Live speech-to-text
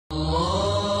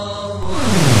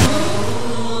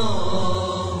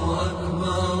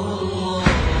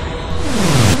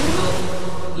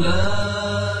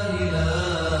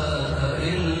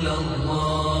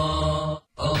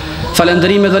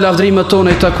Falënderimet dhe lavdrimet tona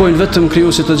i takojnë vetëm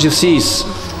krijuesit të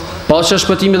gjithësisë. Paqja,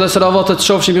 shpëtimi dhe selavatet të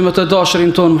qofshin mbi më të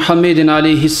dashurin ton Muhammedin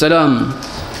alayhi salam,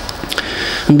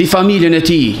 mbi familjen e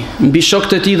tij, mbi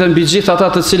shokët e tij dhe mbi gjithë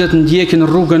ata të cilët ndjekin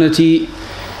rrugën e tij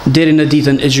deri në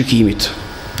ditën e gjykimit.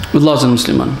 Vëllezër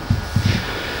musliman,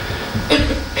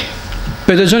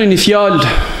 për të dëgjoni një fjalë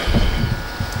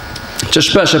që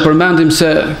shpesh e përmendim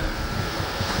se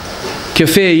kjo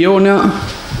fe e jona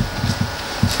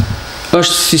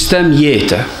është sistem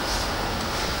jete,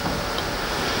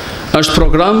 është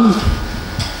program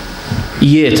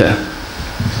jete.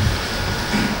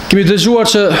 Kemi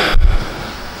dëgjuar që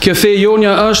kjo fe e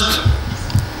jona është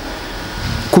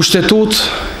kushtetut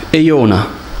e jona.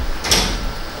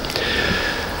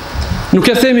 Nuk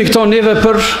e themi këto neve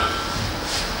për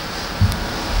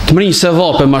të mrinj se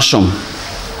vape ma shumë.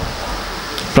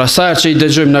 Pra sa që i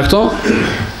dëgjojmë në këto,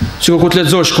 që ku të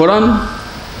lexosh Kur'an,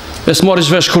 e s'marrish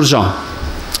vesh kur gja.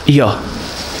 Jo.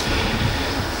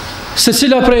 Se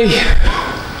cila prej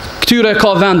këtyre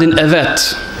ka vendin e vetë,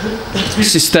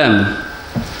 sistem,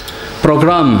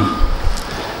 program,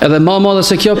 edhe ma madhe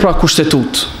se kjo pra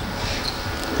kushtetut.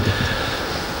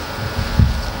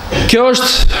 Kjo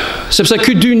është, sepse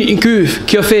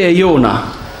kjo fe e jona,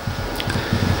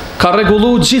 ka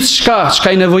rregullu gjithë shka që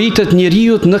ka i nevojitet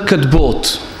njeriut në këtë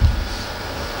botë.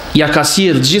 Ja ka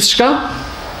sjell gjithë shka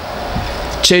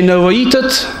që i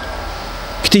nevojitet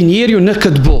këti njeriu në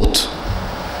këtë botë.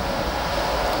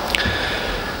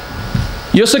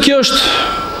 Jo se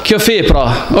kjo fe pra,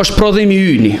 është prodhimi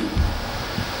yni,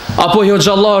 apo jo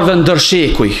xhallarëve ndër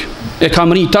shekuj, e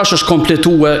kam ri tash është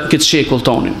kompletue këtë shekull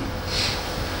tonin.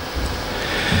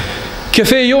 Kjo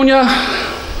fe e jonja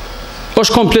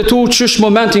është kompletu qysh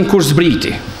momentin kur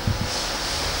zbriti.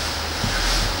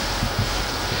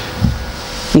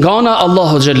 Nga ana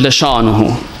Allahu xhelle shanuhu,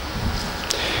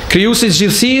 krijuesi i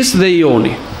gjithësisë dhe i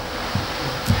joni,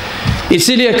 i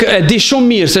cili e di shumë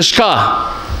mirë se shka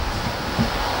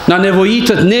na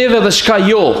nevojitet neve dhe shka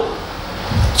jo,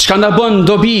 shka na bën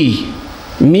dobi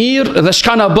mirë dhe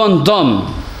shka na bën dëm.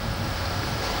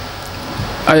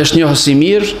 Ai është njohës i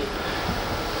mirë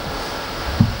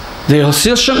dhe i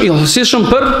hësishëm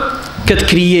për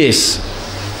këtë krijes.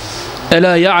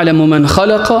 Ela ja'lemu men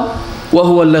khalaqa wa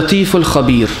huwa al-latiful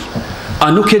khabir.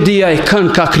 A nuk e di ai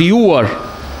kën ka krijuar,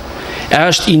 e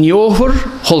është i njohur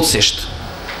hollësisht.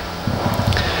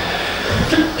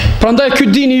 Prandaj ky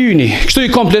dini yni, kështu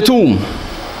i kompletuam,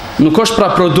 nuk është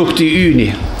pra produkti yni,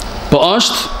 po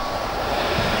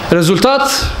është rezultat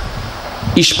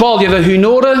i shpalljeve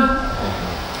hyjnore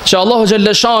që Allahu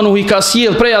xhelle shanuhu i ka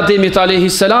sjell prej Ademit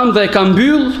alayhi salam dhe e ka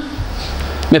mbyll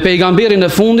me pejgamberin e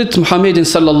fundit Muhammedin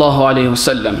sallallahu alaihi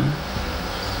wasallam.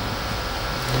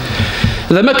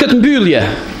 Dhe me këtë mbyllje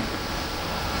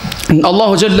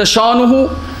Allahu xhelle shanuhu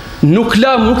nuk i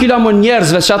la më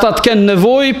njerëzve që ata të kenë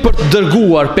nevojë për të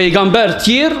dërguar pejgamber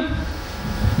tjerë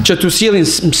që t'u sjellin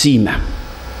mësime.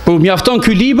 Por mjafton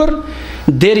ky libër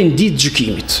deri në ditë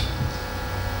gjykimit.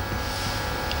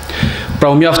 Pra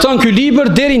u mjafton ky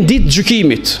libër deri në ditë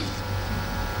gjykimit.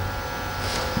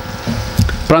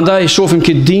 Prandaj shohim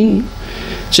këtë din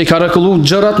që i ka rregullu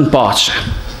gjërat në paqe,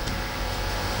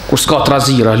 kur s'ka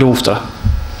trazira, lufta.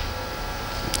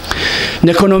 Në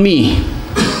ekonomi,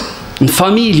 në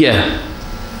familje,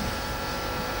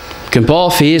 këm pa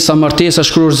fesa, martesa,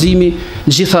 shkrurzimi,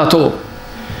 gjitha ato.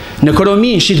 Në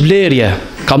ekonomi, në shitblerje,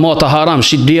 kamata haram,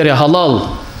 shitblerje halal,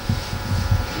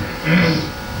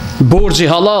 borxhi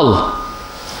halal,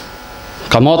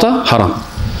 kamata haram.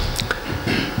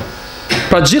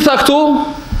 Pra gjitha këto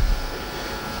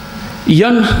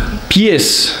janë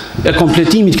pjesë e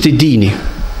kompletimit këtij dini.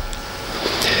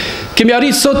 Kemi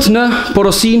arritë sot në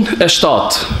porosin e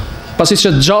 7, pasi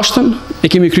që 6-ën e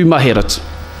kemi kryer më herët.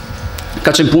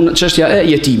 Ka qenë punë çështja e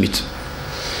jetimit.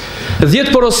 10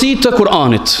 porosi të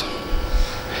Kur'anit.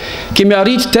 Kemi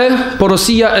arritë te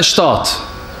porosia e 7.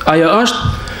 Ajo është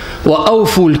wa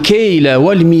auful kejle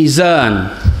wal mizan.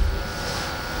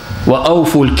 Wa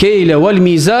auful kejle wal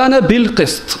mizana bil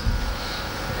qist.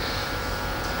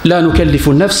 La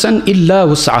nukellifu nafsan illa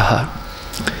wus'aha.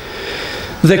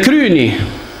 Dhe kryeni,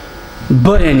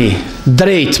 bëheni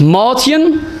drejt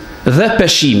matjen dhe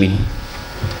peshimin.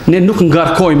 Ne nuk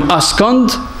ngarkojmë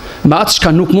askënd me atë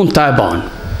çka nuk mund ta e banë.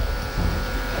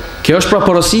 Kjo është pra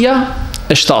porosia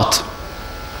e 7.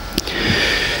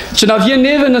 Që na vjen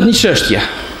neve në një çështje.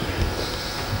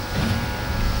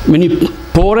 Me një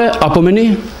pore apo me një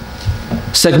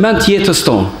segment jetës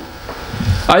tonë.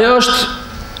 Ajo është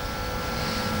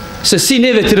se si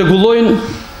neve të rregullojnë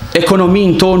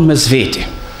ekonominë tonë mes veti.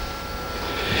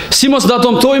 Si mos da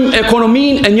dëmtojmë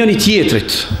ekonominë e njëri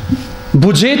tjetrit,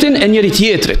 buxhetin e njëri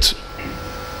tjetrit.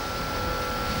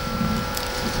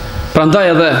 Prandaj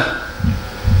edhe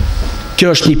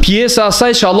kjo është një pjesë e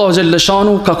asaj që Allahu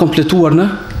xhalleshanu ka kompletuar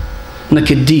në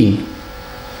këtë din.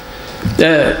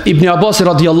 Ibn Abbas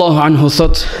radiallahu anhu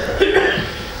thot,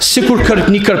 sikur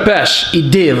një kërpesh i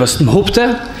devës më hupte,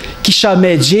 kisha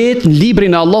me gjetë në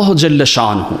librin e Allahu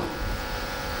xhalleshanu.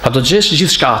 A do gjesh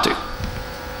gjithë shka aty.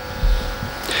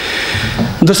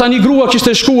 Ndërsa një grua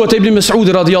kishte shkuar te Ibn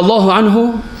Mesudi radiallahu anhu,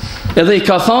 edhe i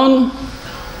ka thonë,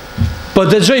 po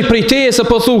dëgjoj prej teje se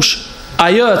po thush,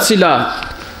 ajo e cila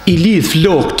i lidh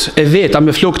flokt e veta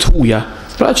me flokt huja,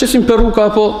 pra që si më peruka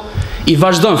apo i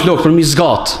vazhdon flokt për mi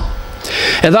zgat,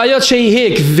 edhe ajo që i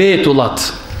hek vetullat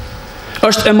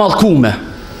është e mallkume.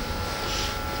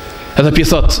 Edhe pi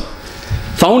thot,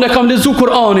 tha unë e kam lexuar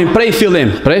Kur'anin prej fillim,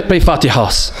 prej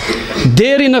Fatihas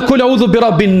deri në Kul a'udhu bi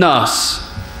rabbin nas,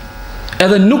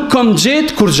 edhe nuk kam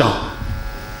gjetë kur gja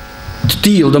të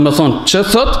tillë, do me thonë që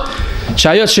thot që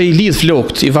ajo që i lidh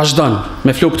flokt i vazhdon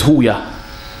me flokt huja,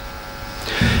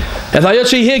 edhe ajo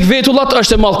që i hek vetullat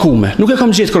është e mallkume, nuk e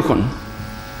kam gjetë kërkon.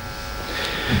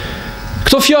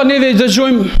 Këto fjalë neve i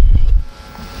dëgjojmë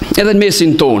edhe në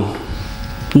mesin ton,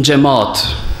 në xhamat,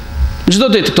 çdo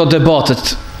ditë këto debatet,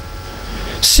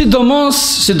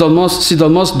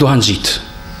 sidomos duhanxhit.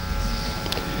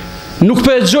 Nuk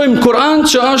përgjojmë Kur'an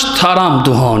që është haram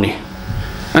duhani.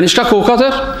 Ani shka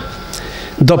kokatër?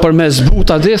 Do për me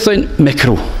zbuta dhe thëjnë me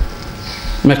kru.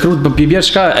 Me kru të bibjerë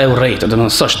shka e urejtë, dhe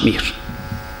nësë është mirë.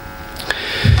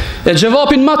 E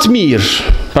gjevapin matë mirë,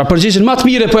 pra përgjigjen matë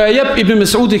mirë e po e jep Ibn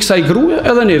Mesudi kësaj gruje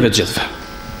edhe neve gjithve.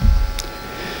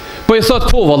 Po i thot,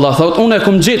 po valla, thot, unë e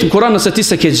kom gjetë në Kur'an nëse ti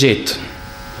se ke gjetë.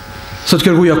 Thot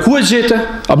kërguja, ku e gjete?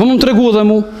 Apo më të regu dhe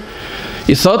mu?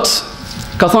 I thot,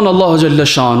 ka thonë Allahu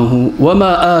xhallashanuhu, wa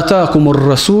ma ataakumur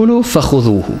rasulu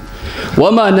fakhudhuhu, wa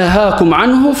ma nahakum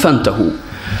anhu fantahu.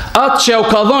 Atë që u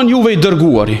ka dhënë juve i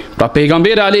dërguari, pra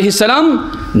pejgamberi alayhi salam,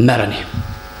 merrni.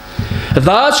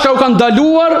 Dhe atë që u ka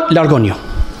ndaluar, largoni.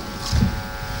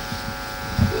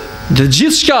 Dhe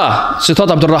gjithçka, si thot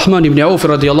Abdurrahman ibn Auf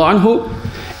radhiyallahu anhu,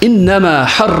 innama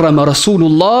harrama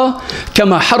rasulullah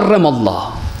kama harrama Allah.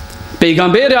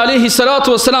 Pejgamberi alayhi salatu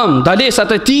wassalam,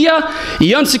 dalesat e tia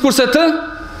janë sikurse të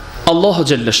Allahu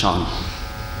xhalleshanu.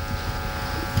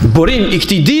 Burim i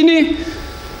këtij dini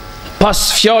pas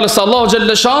fjalës Allahu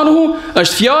xhalleshanu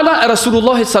është fjala e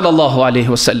Rasulullahit sallallahu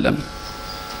alaihi wasallam.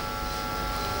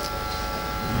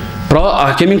 Pra,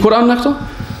 a kemi në Kur'an në këto?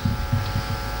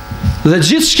 Dhe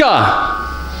gjithçka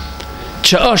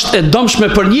që është e dëmshme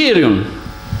për njeriun,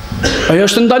 ajo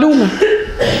është ndaluar.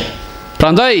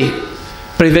 Prandaj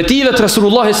prej vetive të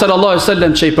Rasulullahit sallallahu alaihi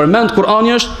wasallam që i përmend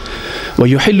Kur'ani është wa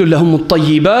yuhillu lahum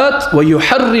at-tayyibat wa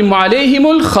yuharrimu alayhim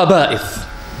al-khaba'ith.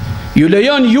 Ju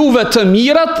lejon juve të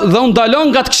mirat dhe u ndalon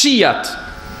nga të këqijat.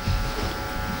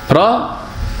 Pra,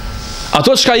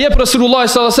 ato çka jep Rasulullahi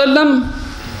sallallahu alaihi wasallam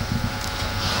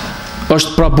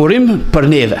është pra burim për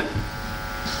neve.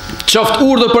 Qoftë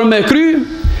urdhër për me kry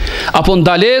apo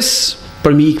ndalesë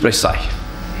për me ikë prej saj.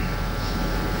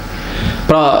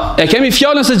 Pra, e kemi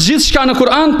fjalën se gjithë shka në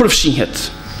Kur'an përfshihet.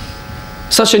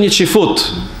 Sa që një qifut,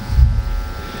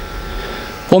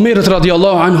 Omerët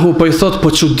radiallahu anhu po i thot, po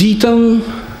çuditëm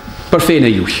për fejnë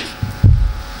e juj.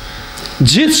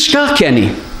 Gjithë shka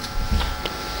keni.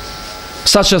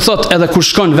 Sa që thot edhe kur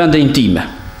shkon vende intime,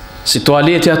 si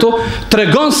toaleti ato,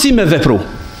 tregon si me vepru.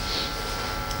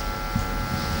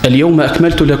 El-yawma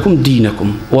akmaltu lakum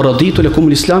dinakum wa raditu lakum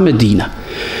al-islam dina.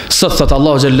 Sot thot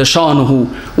Allahu xhallashanuhu,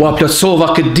 u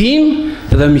aplotsova këtë din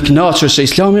dhe më kënaqesh se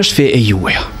Islami është fe e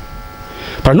juaja.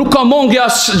 Pra nuk ka mungi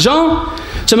as gjë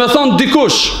që me thonë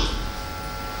dikush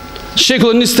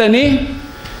shekulli 21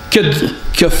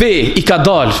 kjo fe i ka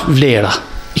dal vlera,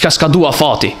 i ka skadua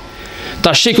fati. Ta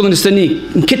shekulli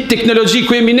 21 në këtë teknologji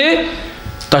ku jemi ne,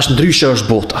 tash ndryshe është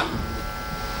bota.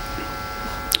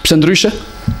 Pse ndryshe?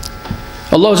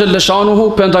 Allahu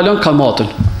xhallashanuhu për ndalon kamatën.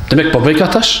 Demek po bëj ka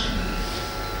tash?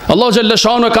 Allahu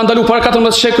xhallashanuhu ka ndalu para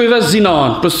 14 shekujve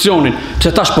zinan, prostitucionin.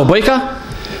 Pse tash po bëj ka?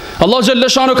 Allahu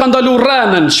xhallashanuhu ka ndalu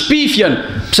rrenën, shpifjen.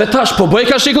 Pse tash po bëj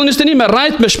ka shekullin 21 me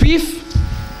rrejt, me shpif?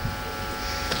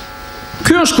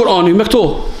 Ky është Kur'ani me këto.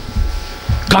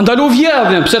 Ka ndalu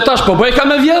vjedhjen, pse tash po bëj ka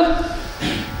me vjedh?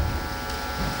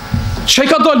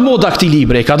 Çka ka dal moda këtij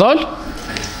libri? Ka dal?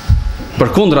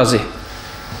 Përkundrazi.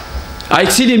 Ai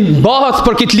cili mbahet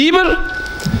për këtë libër,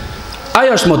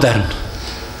 ai është modern.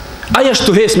 Ai është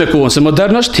të hes me kohën, se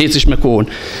modern është hecish me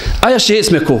kohën. Ai është hes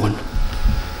me kohën.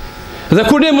 Dhe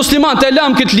kur ne muslimanët e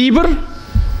lam këtë libër,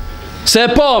 se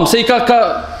e pam se i ka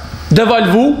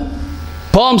devalvu,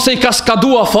 pam se i ka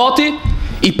skadua fati,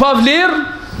 i pa vlerë,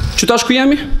 që tash ku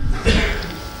jemi?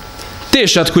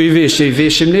 Teshat ku i veshje, i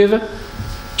veshjim neve,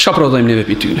 çka prodhojmë neve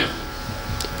për tyne?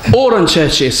 orën që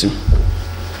e qesim,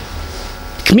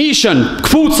 këmishën,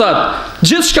 këpucat,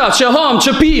 gjithë shka që ham,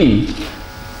 që pim.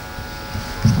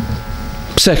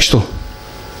 Pse kështu?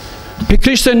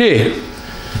 Pikrisht e ne,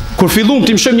 kur fillum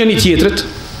të mshëm një tjetrit,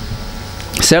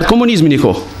 se erdë komunizmi një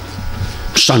kohë,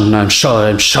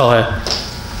 mshahe,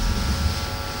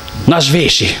 na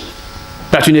zhveshi,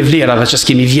 për aty në vlerave që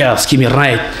s'kemi vjedh, s'kemi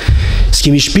rrejt,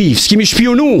 s'kemi shpiv, s'kemi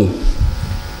shpionu.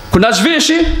 Kër na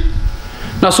zhveshi,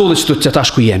 na sodhe që të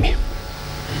tash ku jemi.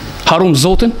 Harum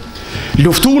Zotin,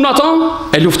 luftuan ata,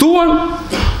 e luftuan,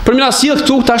 për mina sjellë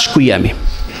këtu tash ku jemi.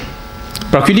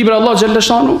 Pra ky libër Allah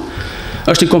Gjellëshanu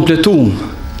është i kompletuar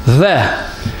dhe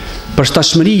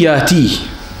përshtatshmëria e tij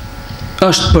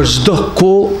është për çdo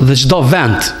kohë dhe çdo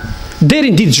vend,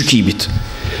 deri në ditë gjykimit.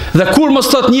 Dhe kur mos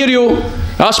thot njeriu,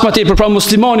 as më tepër pra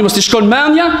muslimani mos i shkon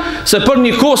mendja se për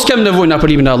një kohë s'kem nevojë na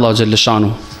për librin e Allah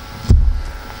Gjellëshanu.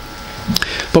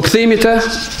 Po kthehemi te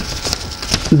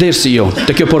dersi jo,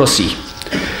 te kjo porosi.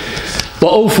 Po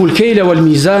auful kejle wal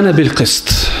mizane bil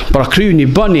qist. Pra kryeni,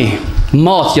 bëni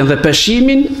matjen dhe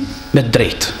peshimin me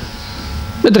drejt.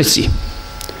 Me drejtësi.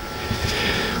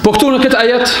 Po këtu në këtë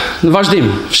ajet, në vazhdim,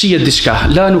 fshihet diçka.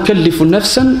 La nukellifu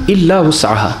nafsan illa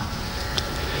wus'aha.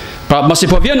 Pra, masi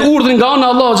po vjen urdhri nga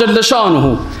ana Allah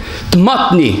Gjellëshanuhu, të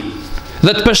matni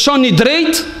dhe të peshoni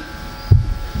drejt,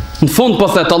 në fund po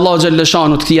thet Allah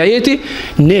Gjellëshanu të këtij ajeti,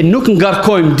 ne nuk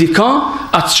ngarkojmë dika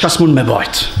atë çka s'mund me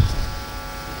bajt.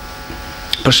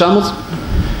 Për shembull,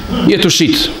 jetu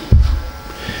shit,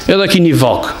 edhe ki një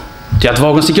vagë, ti atë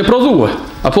vagën si ke prodhue,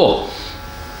 apo?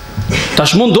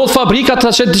 Tash mund do të fabrika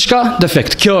të qetë diçka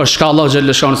defekt. Kjo është ka Allah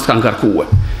Gjellëshanu s'të kanë ngarkue.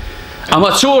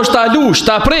 Ama që është ta lush,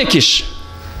 ta prekish,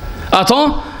 ato,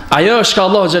 ajo është ka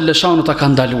Allah Gjellëshanu ta ka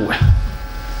ndalue.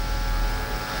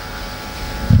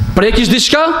 Prekish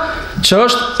diçka që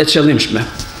është e qëllimshme.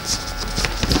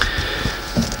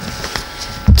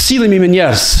 Të sillemi me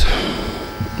njerëz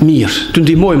mirë, të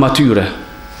ndihmojmë atyre,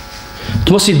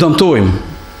 të mos i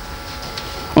dëmtojmë,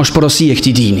 është porosi e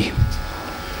këtij dini.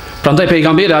 Prandaj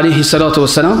pejgamberi alayhi salatu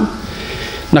wassalam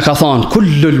na ka thënë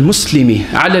kullul muslimi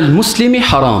ala al muslimi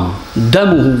haram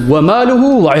damuhu wa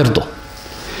maluhu wa irduhu.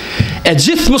 E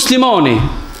gjithë muslimani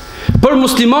për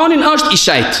muslimanin është i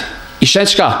shejt. I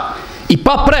shejt çka? I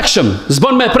paprekshëm,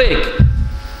 s'bën me prek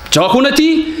gjakun e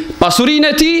tij, pasurinë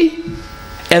e tij,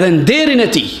 edhe nderin e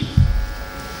tij.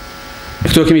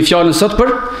 Këtu kemi fjalën sot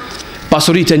për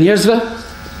pasuritë e njerëzve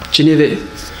që neve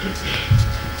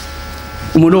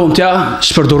mundohem t'ja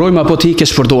shpërdorojmë apo ti ke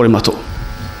shpërdorim ato.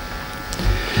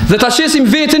 Dhe ta qesim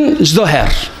vetin çdo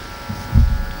herë.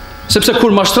 Sepse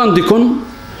kur mashtron dikun,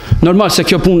 normal se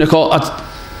kjo punë ka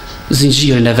atë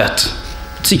zinxhirin e vet,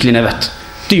 ciklin e vet.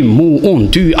 Ti, mu, unë,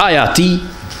 ty, aja, ti.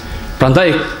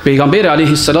 Prandaj pejgamberi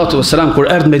alayhi salatu wassalam kur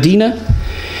erdhi në Medinë,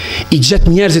 i gjet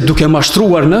njerëzit duke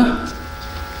mashtruar në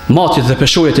matjet dhe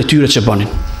peshojat e tyre që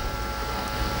bënin.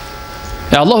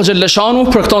 E Allah Gjellëshanu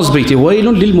për këta zbriti,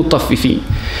 wailun lil mutaffifin.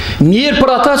 Mirë për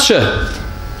ata që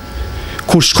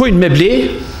kur shkojnë me ble,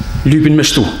 lypin me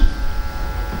shtu.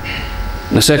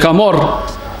 Nëse ka marrë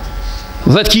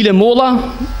 10 kile molla,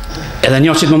 edhe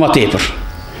një qit më ma tepër.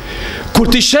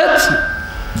 Kur t'i shet,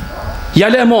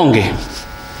 jale e mangi.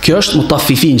 Kjo është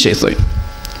mutaffifin që i thoi.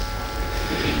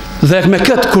 Dhe me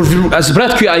këtë, kur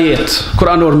zbret kjo ajet,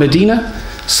 kur anor Medine,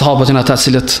 sahabët e ata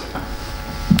cilët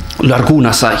largun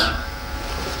asaj.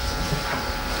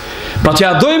 Pra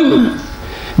t'ja dojmë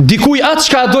dikuj atë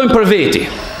çka dojmë për veti.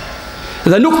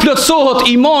 Dhe nuk plotësohet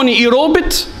imani i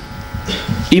robit,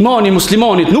 imani i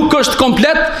muslimanit nuk është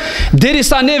komplet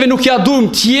derisa neve nuk ja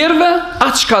dojmë tjerve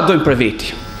atë çka dojmë për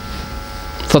veti.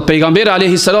 Thot pejgamberi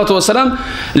alayhi salatu wassalam,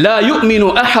 la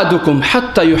yu'minu ahadukum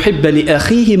hatta yuhibba li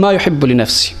akhihi ma yuhibbu li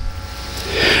nafsi.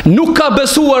 Nuk ka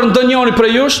besuar ndonjëri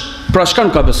prej jush, pra çka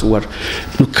nuk ka besuar?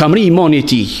 Nuk ka mri imani i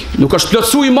tij, nuk është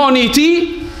plotësu imani i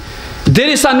tij,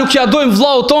 derisa nuk ja dojmë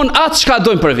vllau ton atë çka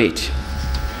dojmë për veti.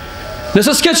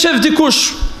 Nëse s'ke qef dikush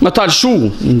me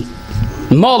talshu,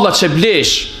 mallat që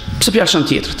blesh, pse pja këshan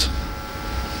tjetrit?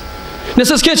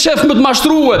 Nëse s'ke qef me të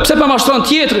mashtruhe, pse për mashtron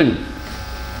tjetrin?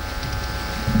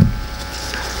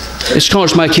 E shka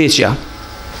është ma e keqja?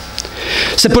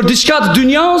 Se për diçka të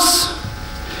dynjas,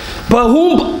 për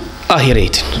humb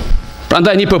ahiretin.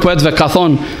 Prandaj një për poetëve ka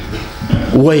thonë,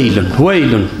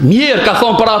 wailun, mirë ka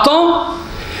thonë për ato,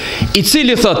 i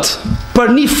cili thot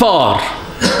për një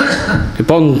farë,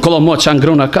 po në kolomot që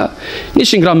angrona ka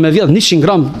 100 gram me vjedh, 100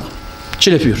 gram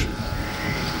qilepyr.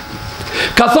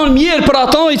 Ka thonë mirë për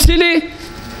ato i cili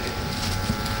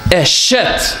e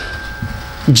shet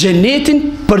gjenetin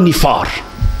për një farë.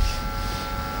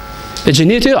 E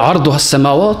gjeneti ardu has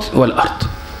samawat wal ard.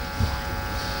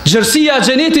 Gjërësia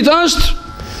gjenetit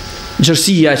është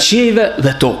gjërësia e qiejve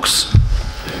dhe tokës.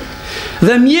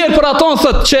 Dhe mjerë për aton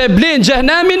thët që e blen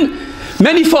xhehenemin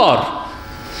me një farë,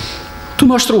 tu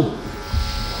mashtru.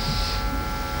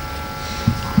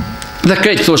 Dhe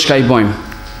krejtë këto çka i bojmë.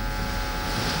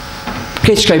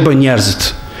 Krejtë çka i bojnë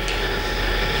njerëzit.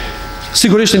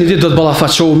 Sigurisht një ditë do të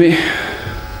ballafaqohemi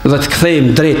dhe të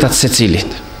kthejmë drejtat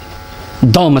secilit.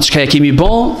 Dëmet çka e kemi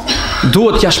bën,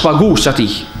 duhet t'ja shpagush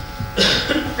atij.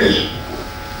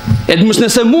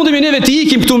 Nëse mundemi neve të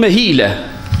ikim këtu me hile,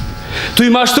 tu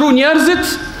i mashtru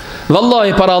njerëzit,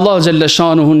 vallahi para Allah xhelle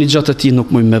shanuhu një gjatë të tij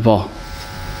nuk mujmë me ba.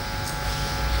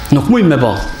 Nuk mujmë me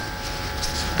ba.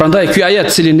 Prandaj ky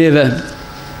ajet cilin neve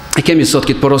e kemi sot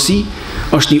këtë porosi,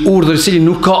 është një urdhër i cili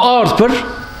nuk ka ardhur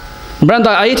për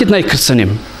brenda ajetit në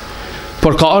kërcënim,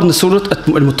 por ka ardhur në surët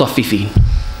al-Mutaffifin.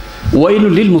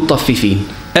 Wailul lil mutaffifin,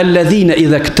 alladhina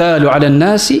idha iktalu ala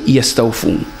an-nasi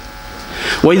yastawfun.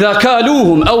 Wa idha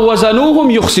kaluhum aw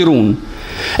wazanuhum yukhsirun.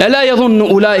 Ala yadhunnu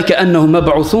ulaika annahum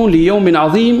mab'uthun li yawmin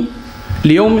 'azim,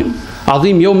 li yawmin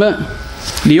 'azim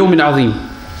li yawmin 'azim.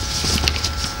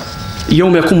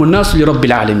 Yawma yaqumu an-nasu li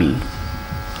rabbil alamin.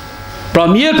 Pra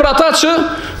mirë për ata që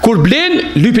kur blen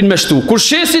lypin me shtu, kur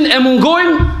shesin e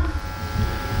mungojnë,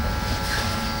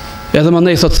 edhe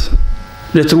mandej thot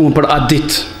letruan për atë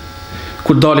ditë,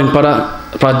 kur dalin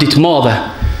para ditë madhe,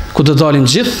 kur do dalin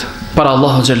gjithë para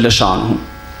Allahu xhelle shanuhu.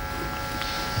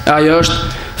 Ajo është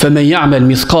فَمَنْ يَعْمَلْ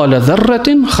مِثْقَالَ ذَرَّةٍ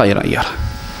خَيْرًا يَرَهُ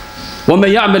وَمَنْ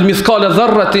يَعْمَلْ مِثْقَالَ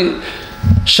ذَرَّةٍ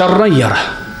شَرًّا يَرَهُ.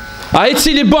 Ai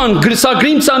cili bën sa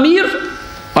grimca mirë,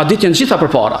 a ditë janë gjitha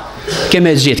përpara.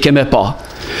 Kemë gjetë, kemë pa.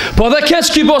 Po edhe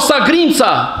keç ki bo sa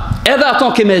grimca, edhe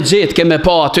ato kemë gjetë, kemë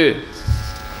pa aty.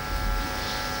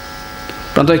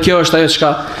 Prandaj kjo është ajo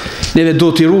çka neve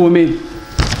duhet i ruhemi,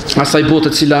 asaj bote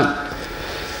e cila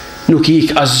nuk i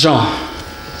ik asgjë.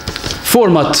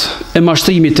 Format e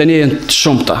mashtrimit të ne janë të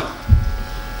shumta.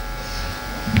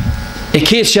 E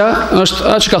keqja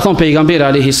është atë që ka thonë pejgamberi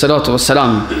alayhi salatu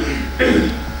wassalam,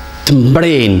 të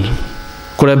mbren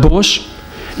kur e bosh,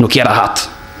 nuk je rahat.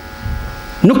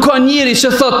 Nuk ka njeri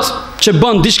që thot që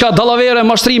bën diçka dallavere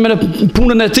mashtrime në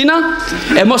punën e tina,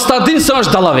 e mos ta din se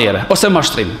është dallavere ose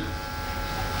mashtrim.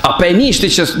 A pe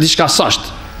nishti që diçka s'është.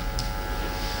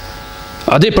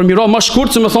 A dhe për miro më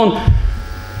shkurt që më thonë,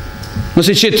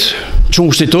 nësi qitë që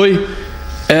më shtitoj,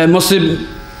 mësi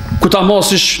ku ta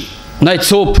mosish najtë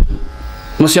copë,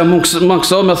 mësi jam më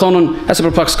këso, me thonën, e se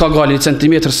për pak s'ka gali, një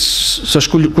centimetr së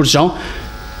shkull kur gjanë,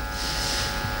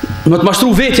 më të mashtru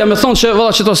vetja me thonë që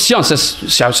vëlla që to s'janë,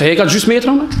 se heka gjys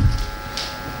metra, me?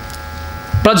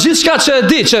 Pra gjithë shka që e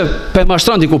di që pe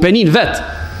mashtran diku, pe nin vetë,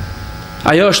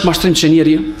 ajo është mashtrim që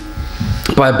njeri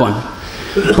pa e bënë.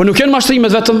 Po nuk jenë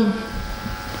mashtrimet vetëm,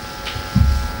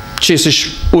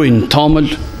 qesish ujnë tamël,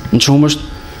 në qumësht,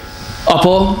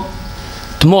 apo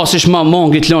të masish ma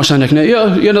mangit lashën e këne,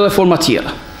 jenë edhe forma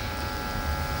tjera.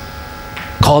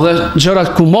 Ka dhe gjëra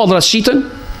ku madhrat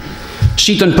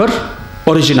shiten për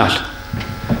original.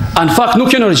 A në fakt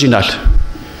nuk jenë original.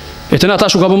 E të në ata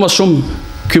shu ka bëmës shumë,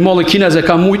 kjo mallë kinez e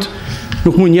ka mujt,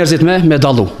 nuk mujt njerëzit me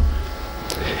dalu.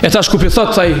 E ta shkupi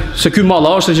thot taj, se kjo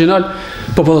mallë është original,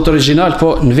 po thot original,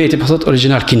 po në veti po thot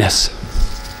original kinez.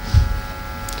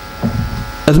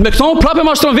 Edhe me këto prapë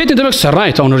mashtron vetin dhe me kësë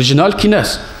rajta, unë original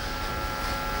kinez.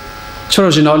 Qërë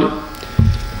originali?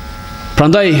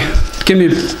 Prandaj, kemi,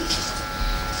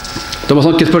 do më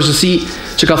thonë këtë përgjësi,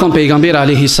 që ka thonë pejgamberi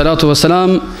alayhi salatu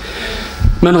wassalam,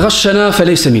 men ghashana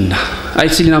falaysa minna. Ai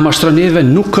i cili na mashtron neve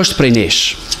nuk është prej nesh.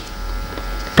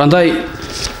 Prandaj,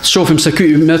 shohim se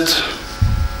ky ummet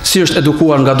si është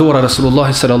edukuar nga dora e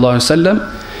Resulullahit sallallahu alaihi wasallam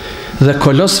dhe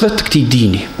kolosëve të këtij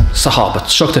dini, sahabët,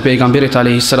 shokët e pejgamberit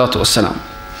alayhi salatu wassalam.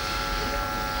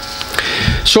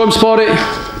 Shohim spari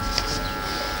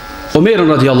Omerin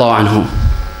radiallahu anhu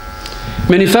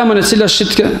me një femën e cila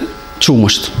shqitke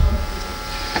qumësht.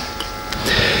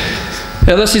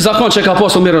 Edhe si zakon që ka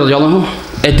pas Omerin radiallahu anhu,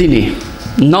 e dini,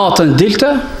 natën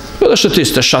dilte, edhe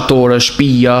shëtiste, shatore,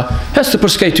 shpija, heste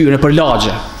për skajtyre, për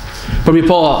lagje, për mi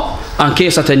pa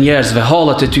ankesat e njerëzve,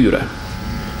 halët e tyre.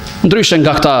 Ndryshe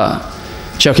nga këta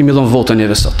që ja kemi dhënë votën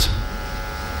njëve sot.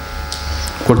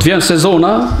 Kur të vjen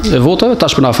sezona e votëve,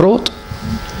 tash për në afrot,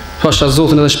 pasha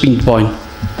zotën edhe shpinë të bajnë.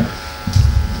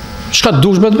 Shka të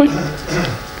dush me të bëjnë?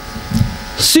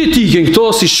 Si ti kënë këto,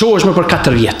 si shoheshme për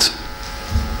 4 vjetë.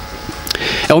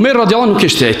 E Omer radiallahu nuk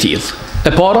ishte e tillë.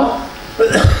 E para,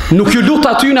 nuk ju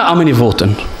lutë atyna a me një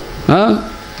votën.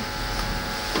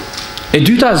 E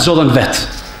dyta e zgjodhen vetë.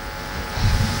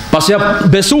 Pas ja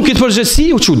besun këtë përgjësi,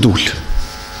 u që dullë.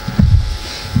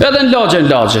 Edhe në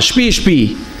lagje, shpi.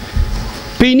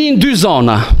 Pinin 2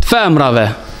 zona, të femrave.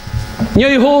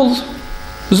 Një i hollë,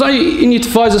 Zaj i një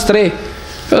të vajzës të re,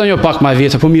 edhe një pak ma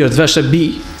vjetë, po mirë të vesh e bi,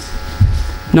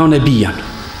 nana e bijan.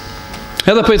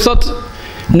 Edhe po i thot,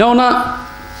 nana,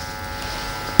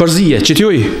 përzije, që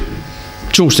t'juj,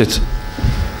 qumshtit.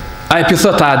 A e për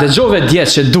thot, a dëgjove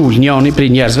djetë që dul njani për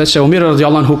njerëzve, që Omer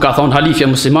radiallahu anhu ka thonë halifja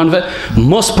muslimanve,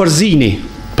 mos përzini,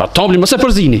 pra tambli mos e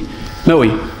përzini, me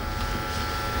uj.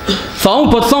 Tha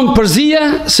unë po të thonë përzije,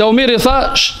 se Omeri tha,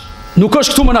 nuk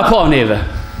është këtu më na pa neve.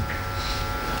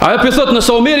 A e për thot,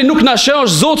 nëse Omeri nuk na she,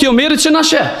 është zoti Omerit që na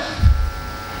she.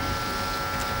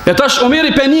 E tash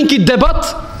Omeri penin ki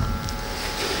debat,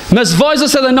 mes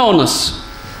vajzës edhe nanës.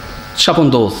 Qa po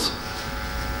ndodh?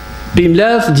 Bim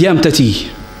ledh djem të ti,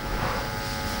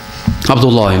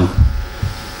 Abdullahin,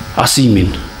 Asimin,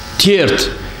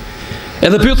 tjertë.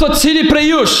 Edhe për thot, cili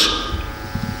prej jush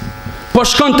po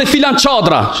shkon të filan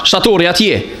qadra, shtatori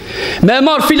atje, me e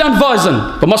marë filan vajzën,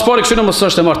 po mas pari kështu në mësë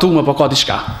është e martume, po ka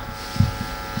diçka.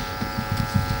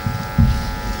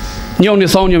 Njoni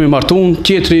thonë jam i martun,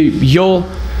 tjetri jo,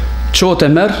 qotë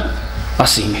e merë,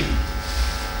 Asimi.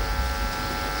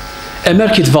 E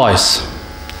merë kitë vajzë.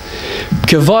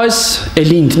 Kjo vajzë e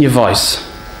lindë një vajzë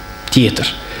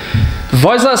tjetër.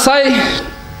 Vajza asaj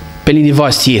pe lindë një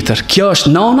vajzë tjetër. Kjo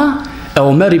është nana e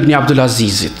Omer ibn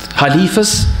Abdulazizit,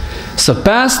 halifës së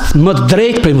pest më të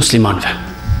drejtë prej muslimanve.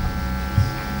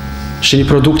 Shini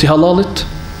produkti halalit?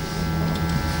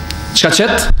 Qka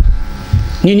qëtë?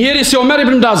 Një njeri si Omer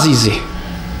ibn Abdulazizi.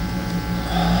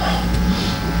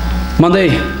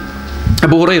 Mandej,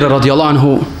 Ebu Hurajra radiallahu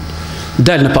anhu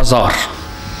del në pazar.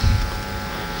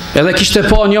 Edhe kishte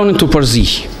pa njonin të përzi.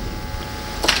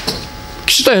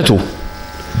 Kishte e tu.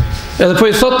 Edhe po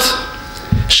i thot,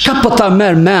 shka po ta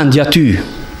merë mendja ty?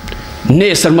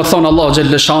 Nesër më thonë Allah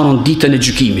Gjellëshanun ditën e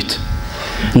gjykimit.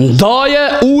 Ndaje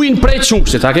ujnë prej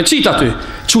qumshtit. A ke qitë aty?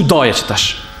 Qu daje që tash?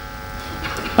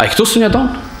 A i këtu së një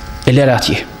donë? E lere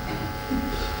atje.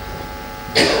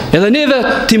 Edhe neve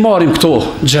ti marim këto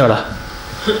gjëra.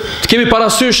 Të kemi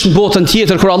parasysh në botën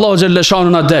tjetër kër Allah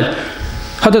Gjellëshanun a del.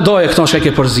 Hajde daje këton që e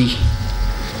ke përzi.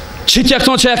 Qitja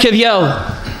këton që e ke vjell.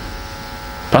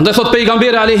 Prandaj thot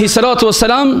pejgamberi alayhi salatu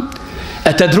wassalam,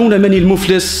 e të drune me një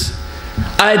muflis.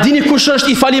 A e dini kush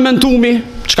është i falimentumi?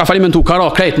 Çka falimentu? Kara,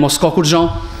 krejt, mos ka kur gjan.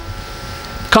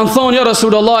 Kanë thonë ja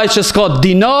Rasulullah që s'ka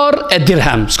dinar e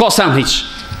dirhem, s'ka sen hiq.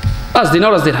 As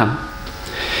dinar as dirhem.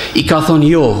 I ka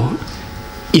thonë jo,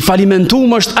 i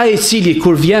falimentum është ai i cili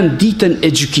kur vjen ditën e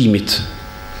gjykimit,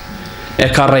 e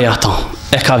ka rrej aton,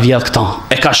 e ka vjedh këton,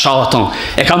 e ka shah aton,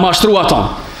 e ka mashtru aton,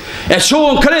 e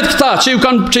qohën kret këta që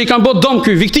i kanë bot dom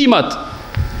ky, viktimat,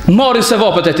 marrin se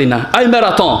vapët e tina, ai merr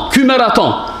aton, ky merr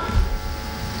aton.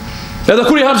 Edhe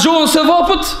kur i harxhohen se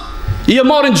vapët, i e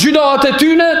marrin gjynaat e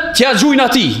tyne, t'ja gjujnë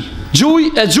ati.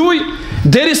 Gjuj,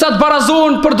 derisa të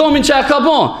barazohen për domin që e ka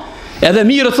bon. Edhe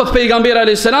mirë thot pejgamberi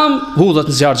alayhis salam, hudhet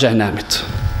në zjarr xhenemit.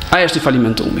 Ai është i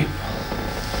falimentumi.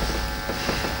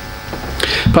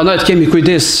 Prandaj të kemi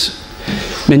kujdes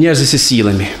me njerëzit si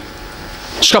sillemi.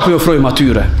 Çka po i ofrojmë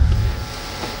atyre?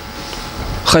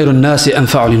 Khairun nasi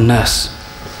anfa'u lin nas.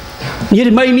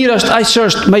 Njeri më i mirë është ai që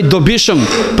është më i dobishëm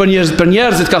për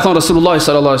njerëzit, ka thënë Rasulullah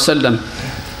sallallahu alaihi wasallam.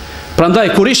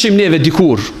 Prandaj kur ishim neve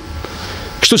dikur,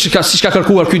 kështu që siç ka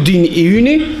kërkuar ky din i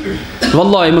yni,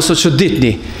 vallahi mos u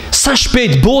çuditni, sa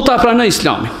shpejt bota pranoi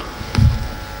Islamin.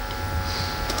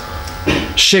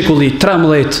 Shekulli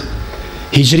 13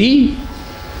 Hijri,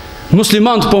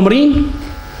 muslimanët po mrin.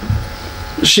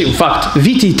 Në fakt,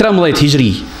 viti 13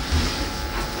 Hijri,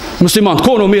 muslimanët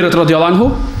kohën Omerit radiallahu anhu,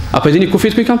 apo e dini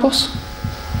kufit ku i kanë pas?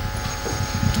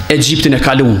 Egjiptin e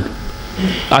kalun,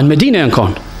 a në Medinë e në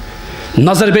kanë,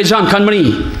 në Azerbejxhan kanë mri,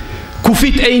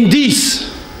 kufit e Indis,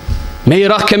 me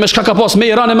Irak ke me shka ka pas, me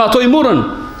Iran e me ato i murën,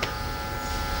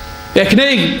 e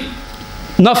knej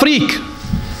në Afrikë,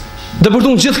 dhe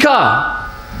përdun gjithë ka,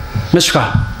 me shka?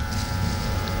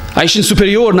 A ishin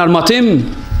superior në armatim,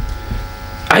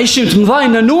 a ishim të mdhaj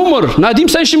në numër, na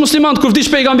edhim se ishim muslimant, kur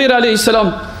vdish pejgamberi alayhis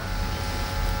salam,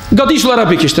 gadishull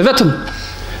arabik ishte, vetëm,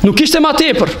 nuk ishte ma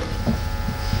tepër.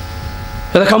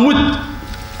 Edhe ka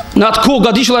mujt në atë kohë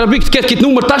gadishull arabik të ketë kitë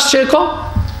numër tash që e ka?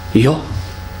 Jo.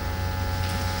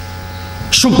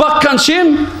 Shumë pak kanë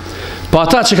qenë, pa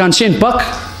ata që kanë qenë pak,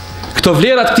 këto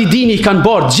vlerat këti dini i kanë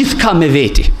barë gjithë ka me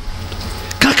veti.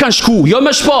 Ka kanë shku, jo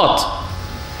me shpat.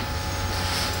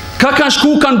 Ka kanë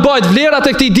shku, kanë bajt vlerat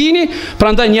e këti dini,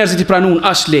 prandaj njerëzit i pranun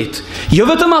ashtë letë. Jo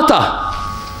vetëm ata,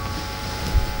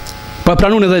 pa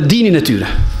pranun edhe dinin e tyre.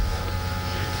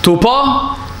 Tu pa,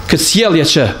 këtë sjellje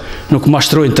që nuk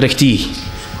mashtrojnë tregti,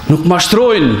 nuk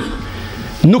mashtrojnë,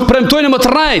 nuk premtojnë më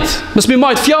të rrejt, mësë mi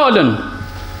majtë fjallën.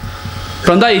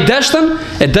 Prandaj i deshtën,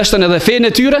 e deshtën edhe fejnë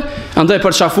e tyre, andaj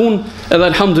përqafun edhe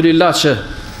alhamdulillah që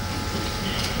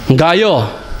Nga ajo,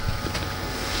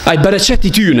 ai bereqet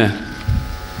i tyne,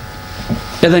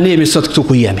 edhe ne jemi sot këtu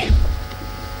ku jemi.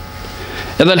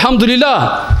 Edhe alhamdulillah,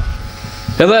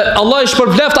 edhe Allah i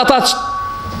shpërbleft ata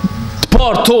të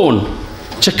parë tonë,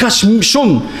 që ka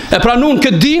shumë e pranun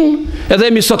këtë din, edhe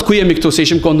jemi sot ku jemi këtu, se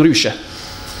ishim konë ryshe.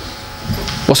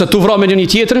 Ose të vra me një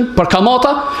tjetërin, për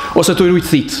kamata, ose të i rujtë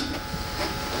thitë.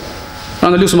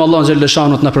 Në lusëm Allah në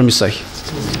gjellëshanut në përmisaj.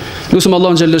 Lusëm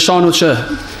Allah në gjellëshanut që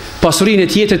pasurin e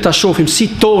tjetërit të shofim si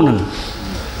tonën.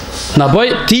 Në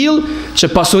bëj tilë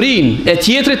që pasurin e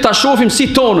tjetërit të shofim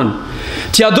si tonën.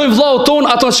 Tja dojmë vlau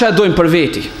tonë ato që e dojmë për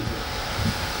veti.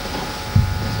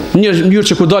 Një mënyrë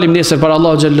që ku dalim nesër për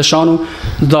Allah gjellëshanu,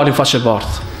 dalim faqe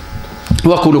bardhë.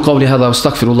 Wa kulu qawli hadha wa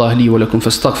astaghfirullah li wa lakum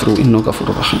fastaghfiru innahu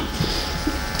ghafurur rahim.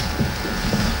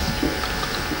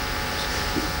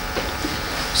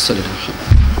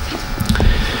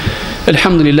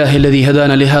 الحمد لله الذي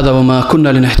هدانا لهذا وما كنا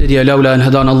لنهتدي لولا أن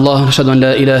هدانا الله نشهد أن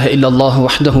لا إله إلا الله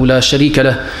وحده لا شريك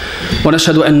له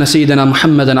ونشهد أن سيدنا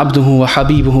محمدا عبده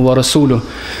وحبيبه ورسوله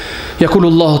يقول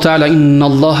الله تعالى إن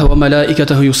الله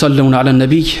وملائكته يصلون على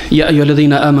النبي يا أيها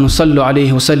الذين آمنوا صلوا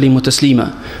عليه وسلموا تسليما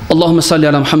اللهم صل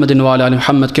على محمد وعلى آل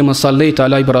محمد كما صليت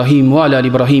على إبراهيم وعلى آل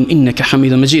إبراهيم إنك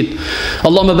حميد مجيد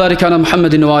اللهم بارك على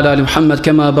محمد وعلى آل محمد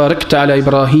كما باركت على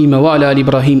إبراهيم وعلى آل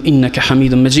إبراهيم إنك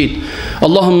حميد مجيد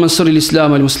اللهم انصر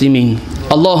الإسلام والمسلمين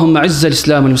اللهم عز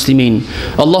الإسلام والمسلمين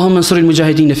اللهم انصر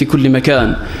المجاهدين في كل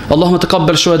مكان اللهم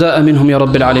تقبل شهداء منهم يا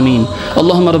رب العالمين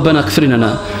اللهم ربنا اغفر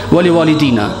لنا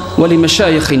ولوالدينا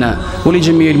ولمشايخنا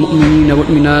ولجميع المؤمنين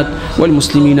والمؤمنات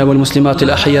والمسلمين والمسلمات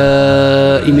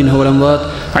الأحياء منه والأموات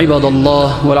عباد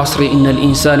الله والعصر إن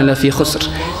الإنسان لفي خسر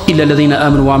إلا الذين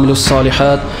آمنوا وعملوا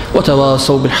الصالحات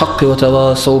وتواصوا بالحق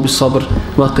وتواصوا بالصبر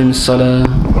وأقم الصلاة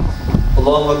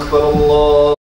الله أكبر الله